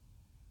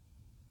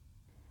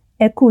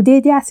Ẹ kú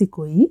dédé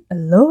àsìkò yìí.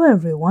 Hello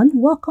everyone,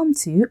 welcome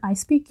to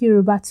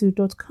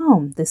ispeakyoruba2.com.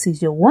 This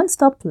is your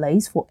one-stop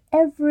place for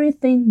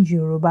everything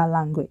Yoruba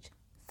language.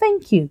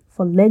 Thank you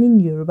for learning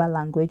Yoruba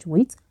language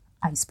with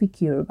I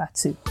Speak Yoruba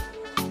 2.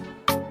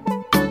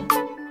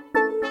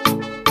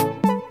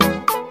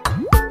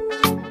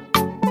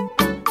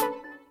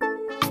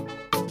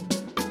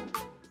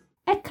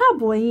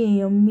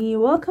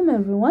 Welcome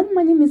everyone.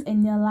 My name is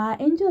Eniola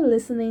and you're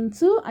listening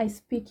to I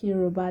Speak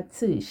Yoruba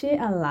 2. Ṣé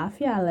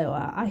àlàáfíà lẹ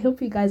wà? I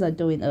hope you guys are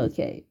doing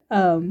okay.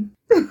 Oh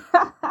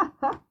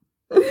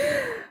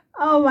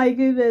my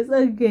goodness.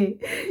 Okay.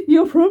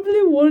 You're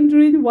probably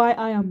wondering why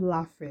I am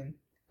laughing.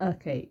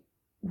 Okay.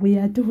 We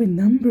are doing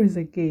numbers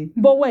again.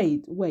 But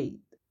wait.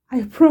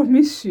 I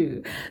promise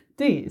you,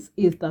 this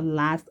is the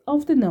last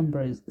of the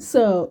numbers.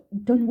 So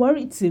don't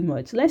worry too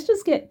much. Let's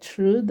just get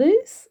through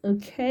this,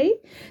 okay?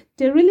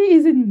 There really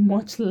isn't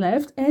much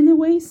left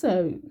anyway,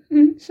 so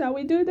shall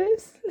we do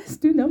this? Let's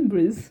do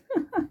numbers.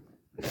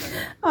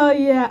 Oh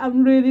yeah,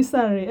 I'm really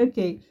sorry.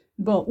 Okay,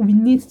 but we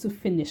need to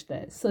finish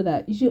this so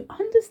that you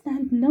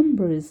understand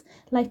numbers.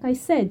 Like I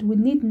said, we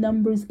need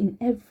numbers in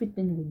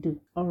everything we do.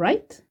 All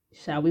right,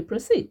 shall we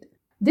proceed?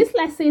 This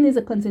lesson is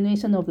a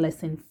continuation of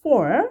lesson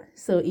 4.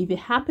 So if you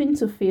happen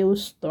to feel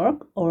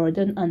stuck or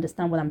don't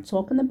understand what I'm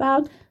talking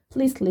about,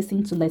 please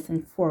listen to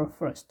lesson 4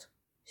 first.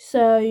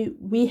 So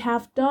we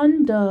have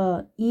done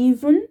the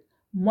even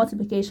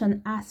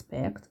multiplication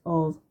aspect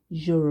of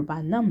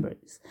Yoruba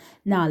numbers.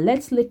 Now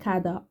let's look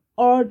at the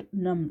odd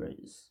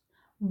numbers.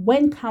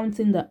 When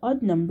counting the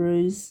odd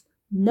numbers,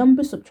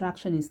 number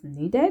subtraction is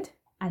needed,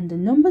 and the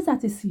number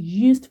that is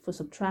used for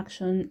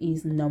subtraction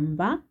is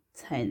number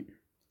 10.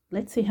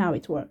 Let's see how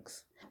it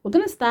works. We're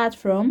going to start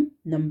from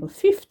number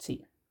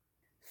 50.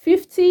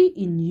 50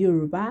 in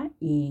Yoruba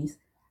is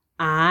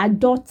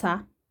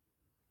àádọ́ta.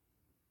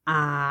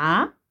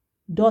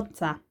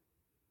 Àádọ́ta.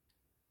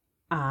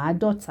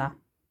 Àádọ́ta.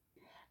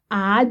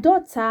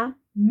 Àádọ́ta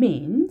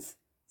means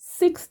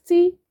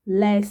 60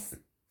 less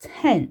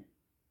 10.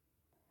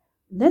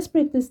 Let's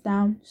break this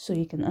down so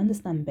you can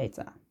understand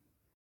better.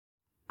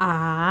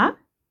 A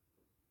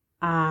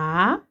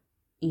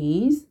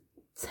is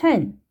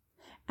 10.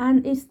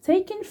 And it's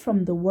taken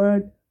from the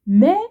word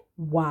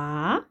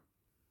mẹ́wàá.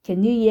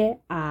 Can you hear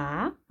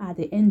a at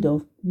the end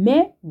of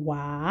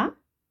mẹ́wàá?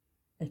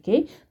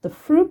 Okay, the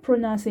full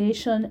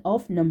pronunciation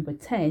of number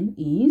 10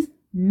 is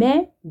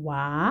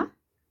mẹ́wàá.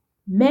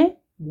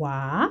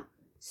 Mẹ́wàá.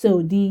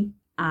 So the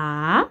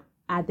a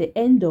at the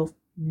end of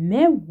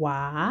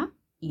mẹ́wàá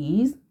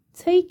is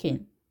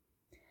taken.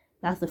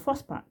 That's the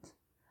first part.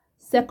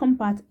 Second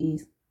part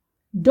is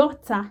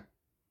dọ́ta.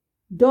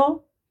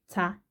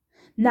 Dọ́ta.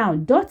 Now,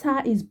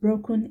 dọ́ta is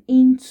broken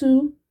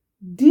into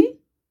D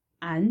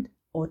and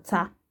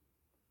ọ̀ta.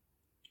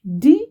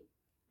 D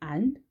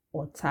and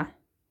ọ̀ta.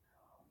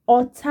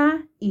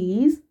 Ọ̀ta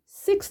is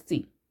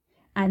 60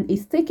 and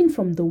is taken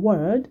from the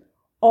word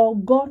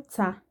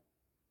ọgọ́ta.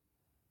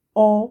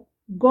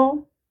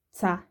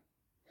 Ọgọ́ta.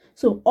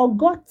 So,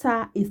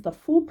 ọgọ́ta is the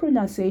full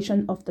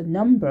pronunciation of the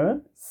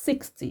number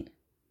 60.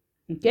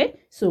 Okay,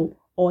 so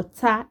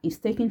ọ̀ta is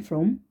taken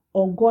from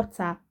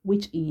ọgọ́ta,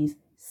 which is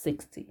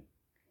 60.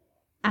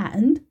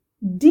 And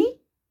D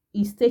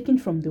is taken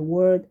from the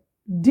word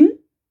D,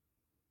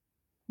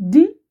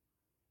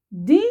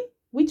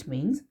 which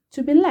means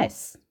to be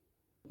less.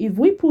 If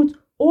we put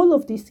all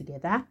of this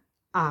together,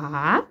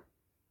 A,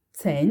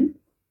 10,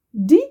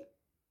 D,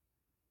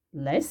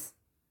 less,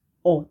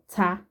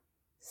 ọ̀ta,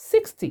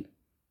 60.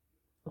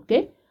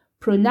 Okay,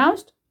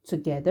 pronounced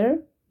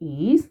together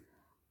is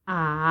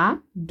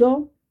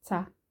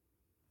àádọ́ta.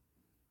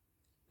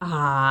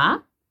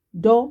 Àádọ́ta.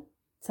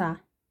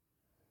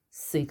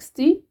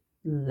 60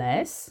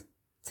 less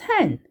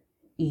 10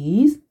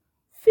 is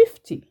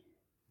 50.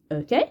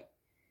 Okay?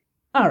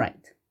 All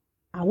right.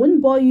 I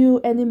won't bore you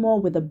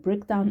anymore with the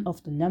breakdown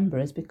of the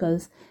numbers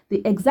because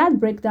the exact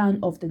breakdown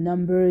of the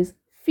numbers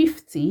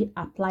 50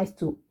 applies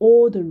to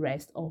all the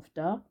rest of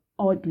the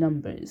odd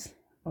numbers.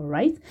 All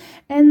right?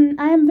 And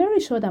I am very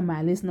sure that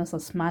my listeners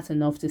are smart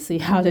enough to see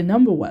how the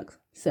number works.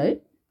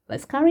 So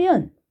let's carry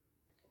on.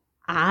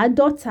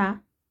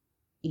 Àádọ́ta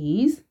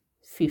is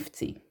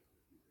 50.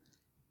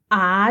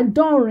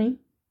 Àádọ́rin.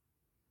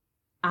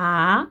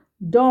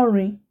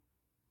 Àádọ́rin.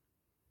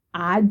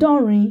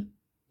 Àádọ́rin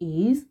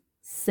is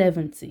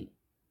 70.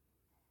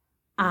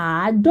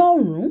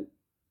 Àádọ́rùn.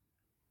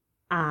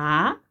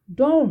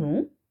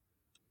 Àádọ́rùn.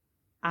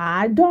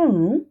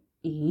 Àádọ́rùn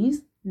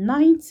is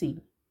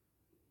 90.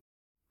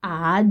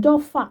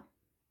 Àádọ́fà.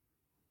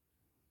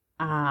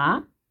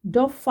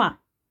 Àádọ́fà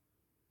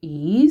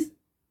is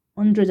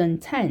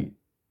 110.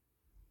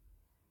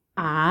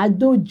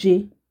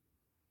 Àádóje.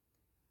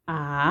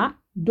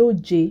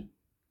 Àádóje.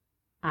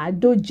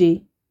 Àádóje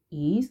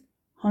is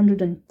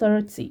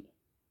 130.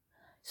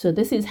 So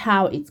this is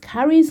how it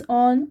carries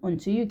on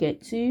until you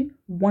get to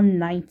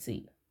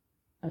 190.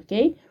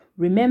 Okay?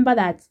 Remember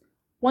that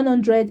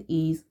 100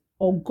 is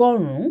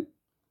ọgọ́rùn-ún,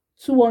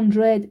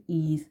 200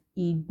 is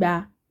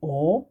igba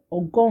or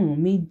ọgọ́rùn-ún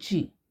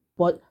méjì.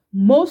 But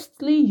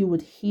Mostly you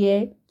would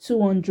hear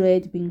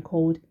 200 being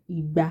called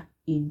igba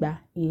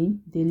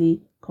in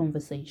daily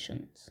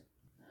conversations.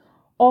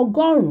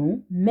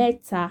 Ọgọ́rùn-ún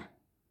mẹ́ta.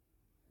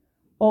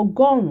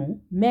 Ọgọ́rùn-ún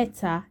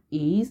mẹ́ta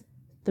is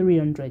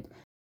 300.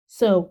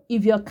 So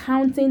if you're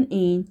counting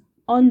in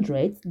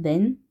hundreds,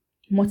 then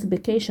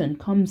multiplication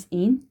comes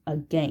in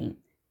again.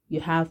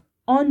 You have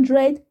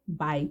 100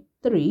 by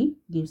 3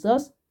 gives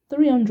us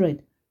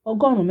 300.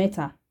 Ọgọ́rùn-ún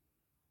mẹ́ta.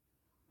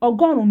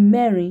 Ọgọ́rùn-ún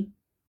mẹ́rin.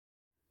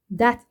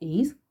 That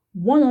is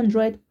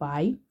 100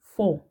 by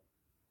 4.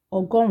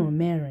 Ọgọ́rùn-ún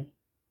mẹ́rin.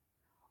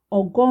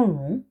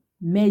 Ọgọ́rùn-ún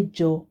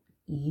mẹ́jọ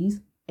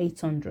is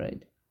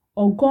 800.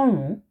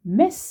 Ọgọ́rùn-ún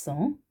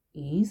mẹ́sàn-án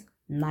is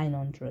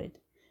 900.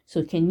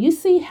 So can you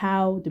see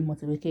how the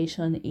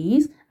multiplication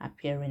is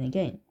appearing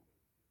again?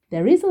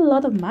 There is a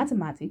lot of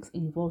mathematics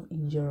involved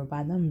in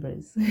Yoruba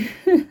numbers.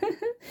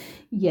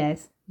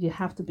 Yes, you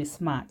have to be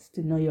smart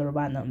to know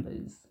Yoruba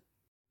numbers.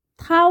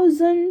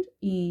 1,000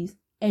 is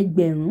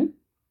ẹgbẹ̀rún.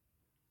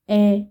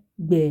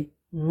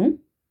 Ẹgbẹ̀rún.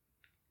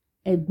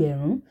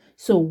 Ẹgbẹ̀rún.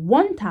 So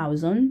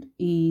 1,000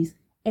 is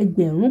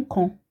ẹgbẹ̀rún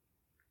kan.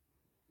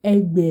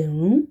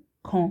 Ẹgbẹ̀rún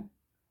kan.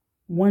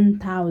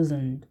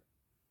 1,000.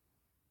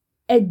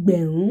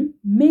 Ẹgbẹ̀rún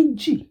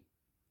méjì.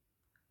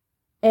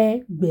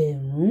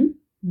 Ẹgbẹ̀rún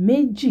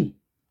méjì.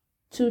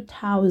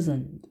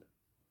 2,000.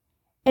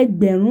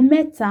 Ẹgbẹ̀rún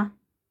mẹ́ta.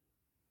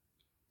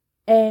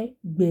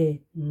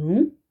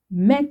 Ẹgbẹ̀rún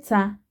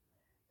mẹ́ta.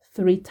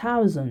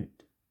 3,000.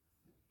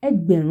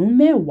 Ẹgbẹ̀rún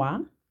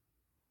mẹ́wàá.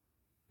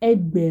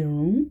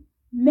 Ẹgbẹ̀rún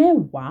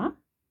mẹ́wàá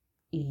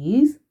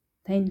is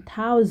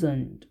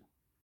 10,000.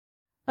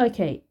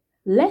 Okay,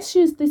 let's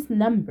use these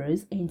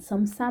numbers in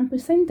some sample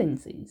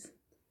sentences.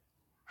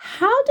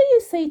 How do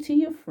you say to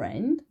your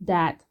friend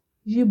that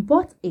you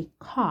bought a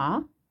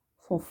car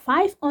for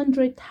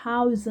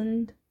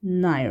 500,000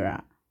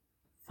 naira?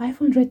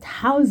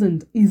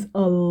 500,000 is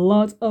a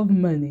lot of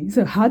money.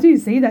 So how do you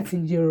say that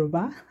in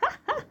Yoruba?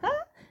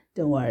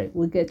 Don't worry,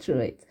 we'll get through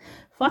it.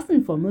 First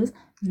and foremost,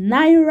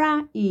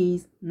 naira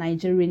is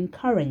Nigerian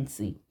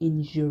currency in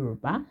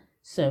Yoruba.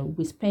 So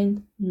we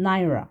spend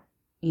naira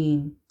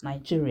in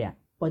Nigeria,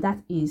 but that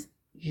is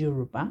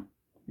Yoruba.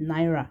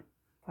 Naira.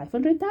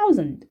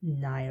 500,000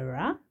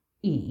 naira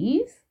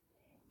is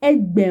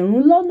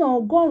ẹgbẹ̀rún lọ́nà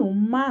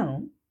ọgọ́rùn-ún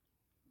márùn-ún.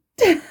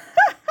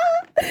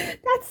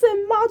 That's a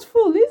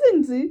mouthful,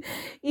 isn't it?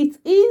 It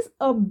is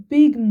a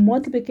big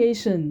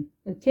multiplication,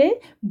 okay?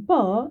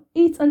 But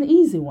it's an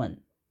easy one.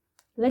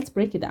 Let's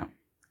break it down.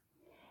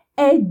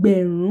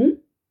 Ẹgbẹ̀rún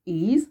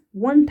is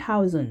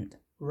 1,000,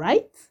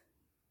 right?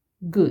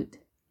 Good.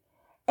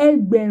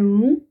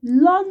 Ẹgbẹ̀rún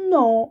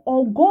lọ́nà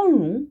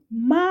ọgọ́rùn-ún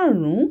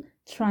márùn-ún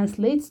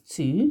translates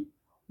to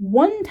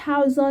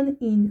 1,000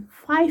 in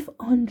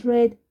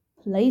 500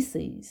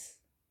 places,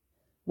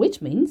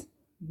 which means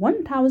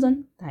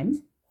 1,000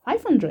 times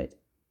 500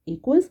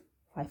 equals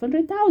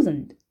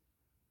 500,000.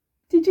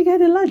 Did you get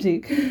the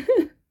logic?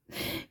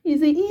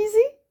 Is it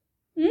easy?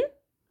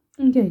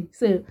 Okay,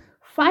 so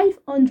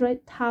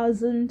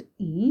 500,000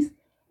 is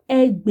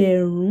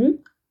ẹgbẹ̀rún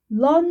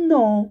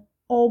lọ́nà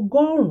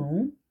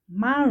ọgọ́rùn-ún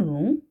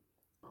márùn-ún.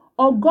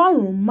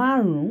 Ọgọ́rùn-ún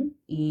márùn-ún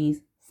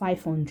is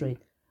 500.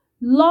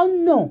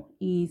 Lọ́nà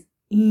is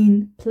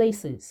in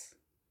places.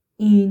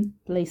 In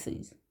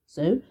places.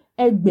 So,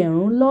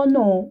 ẹgbẹ̀rún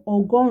lọ́nà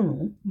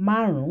ọgọ́rùn-ún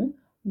márùn-ún.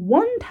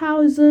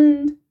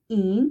 1,000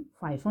 in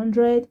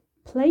 500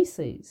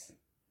 places.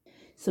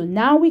 So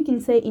now we can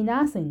say in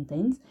our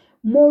sentence,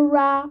 mo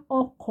ra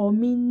ọkọ̀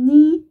mi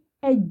ní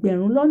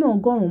ẹgbẹ̀rún lọ́nà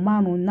ọgọ́rùn-ún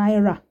márùn-ún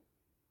náírà.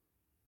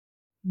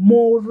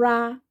 Mo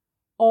ra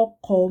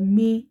ọkọ̀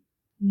mi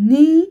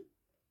ní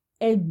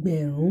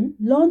ẹgbẹ̀rún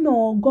lọ́nà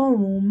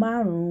ọgọ́rùn-ún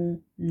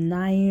márùn-ún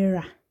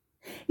náírà.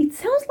 It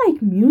sounds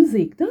like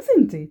music,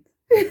 doesn't it?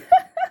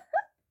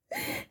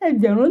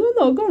 Ẹgbẹ̀rún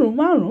lọ́nà ọgọ́rùn-ún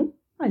márùn-ún.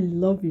 I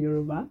love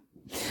Yoruba.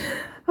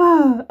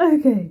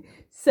 Okay.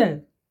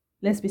 So,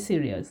 let's be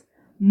serious.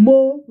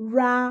 Mo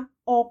ra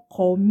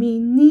ọkọ̀ mi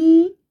ní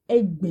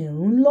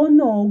ẹgbẹ̀rún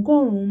lọ́nà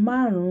ọgọ́rùn-ún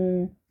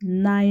márùn-ún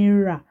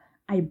náírà.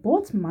 I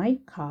bought my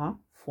car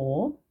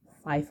for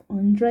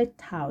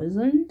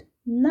 500,000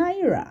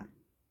 naira.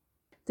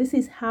 This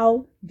is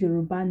how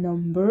Yoruba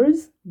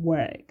numbers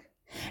work.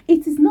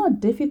 It is not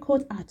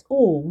difficult at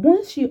all.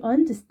 Once you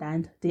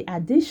understand the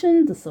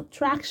addition, the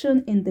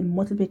subtraction, and the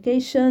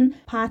multiplication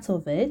part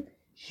of it,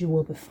 you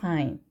will be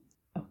fine.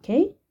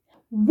 Okay?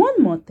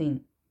 One more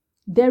thing.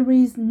 There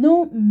is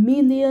no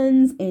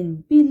millions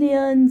and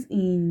billions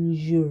in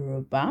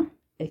Yoruba.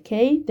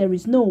 Okay? There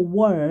is no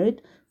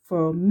word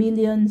for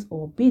millions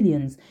or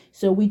billions.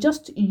 So we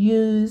just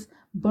use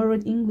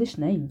borrowed English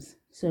names.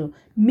 So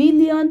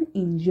million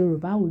in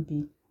Yoruba would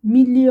be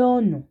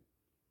miliono.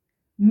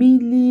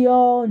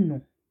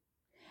 Miliono.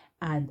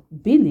 And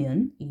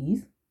billion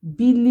is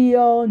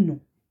biliono.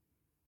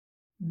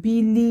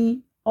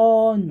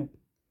 Biliono.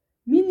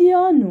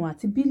 Miliono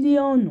àti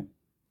biliono.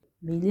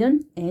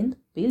 Million and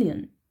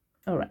billion.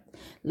 Alright,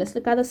 let's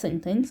look at the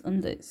sentence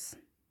on this.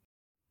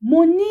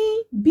 Mo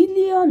ní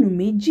bílíọ̀nù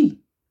méjì.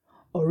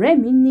 Ọ̀rẹ́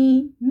mi ní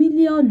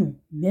mílíọ̀nù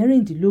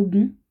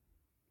mẹ́rìndínlógún.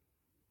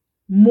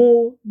 Mo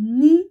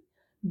ní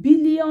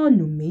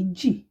bílíọ̀nù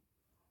méjì.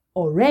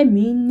 Ọ̀rẹ́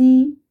mi ní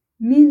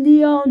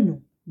mílíọ̀nù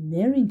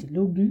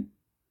mẹ́rìndínlógún.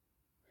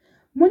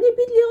 Mo ní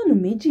bílíọ̀nù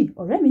méjì.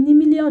 Ọ̀rẹ́ mi ní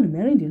mílíọ̀nù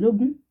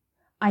mẹ́rìndínlógún.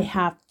 I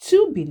have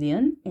 2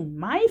 billion and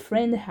my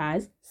friend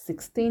has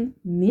 16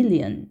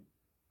 million.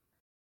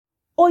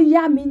 Ó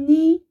yá mi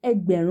ní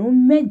ẹgbẹ̀rún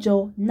mẹ́jọ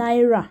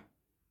náírà.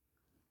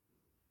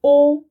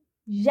 Ó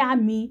yá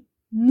mi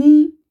ní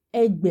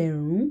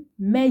ẹgbẹ̀rún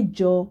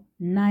mẹ́jọ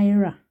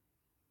náírà.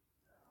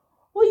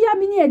 Ó yá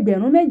mi ní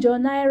ẹgbẹ̀rún mẹ́jọ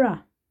náírà.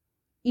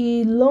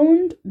 He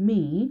loaned me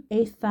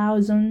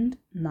 1,000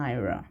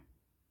 naira.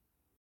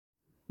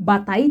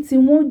 Bàtà yìí ti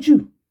wọ́n jù.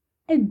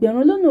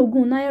 Ẹgbẹ̀rún lọ́nà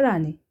ogún náírà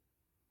ni.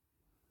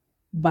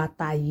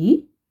 Bàtà yìí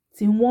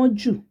ti wọ́n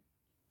jù.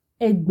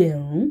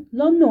 Ẹgbẹ̀rún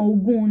lọ́nà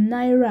ogún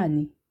náírà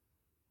ni.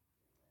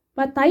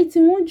 Bàtà yìí ti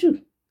wọ́n jù.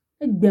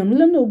 Ẹgbẹ̀rún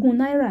lọ́nà ogún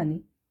náírà ni.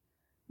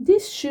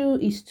 This shoe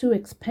is too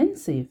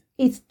expensive.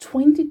 It's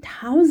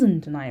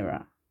 20,000 naira.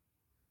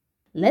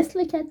 Let's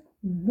look at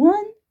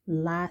one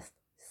last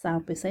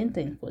sample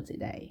sentence for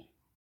today.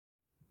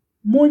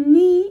 Mo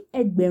ní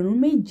ẹgbẹ̀rún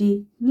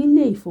méje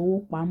nílé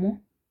ìfowópamọ́.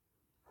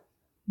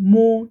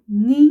 Mo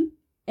ní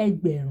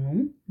ẹgbẹ̀rún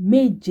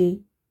méje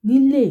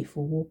nílé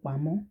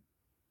ìfowópamọ́.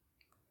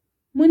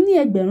 Mo ní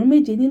ẹgbẹ̀rún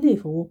méje nílé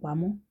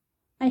ìfowópamọ́.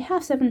 I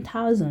have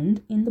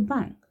 7,000 in the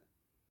bank.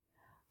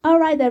 All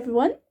right,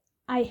 everyone.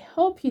 I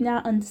hope you now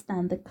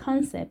understand the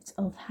concept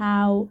of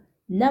how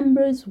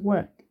numbers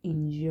work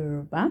in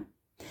Yoruba.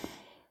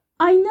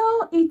 I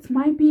know it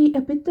might be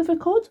a bit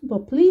difficult,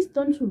 but please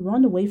don't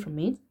run away from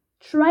it.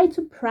 Try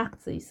to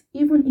practice,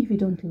 even if you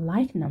don't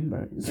like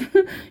numbers.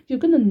 You're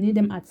going to need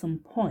them at some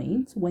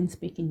point when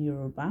speaking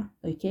Yoruba,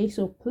 okay?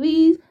 So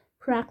please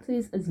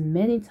practice as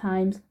many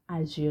times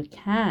as you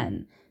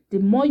can. The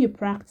more you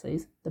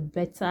practice, the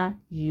better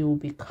you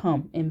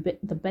become, and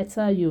the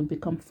better you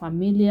become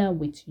familiar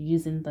with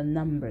using the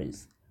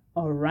numbers.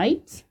 All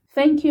right?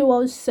 Thank you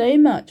all so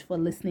much for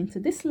listening to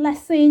this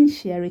lesson.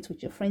 Share it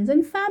with your friends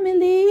and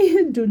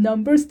family. Do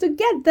numbers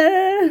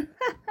together.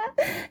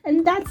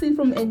 And that's it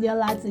from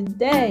Eniola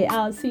today.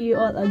 I'll see you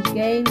all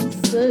again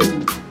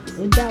soon.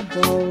 Good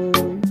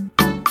job,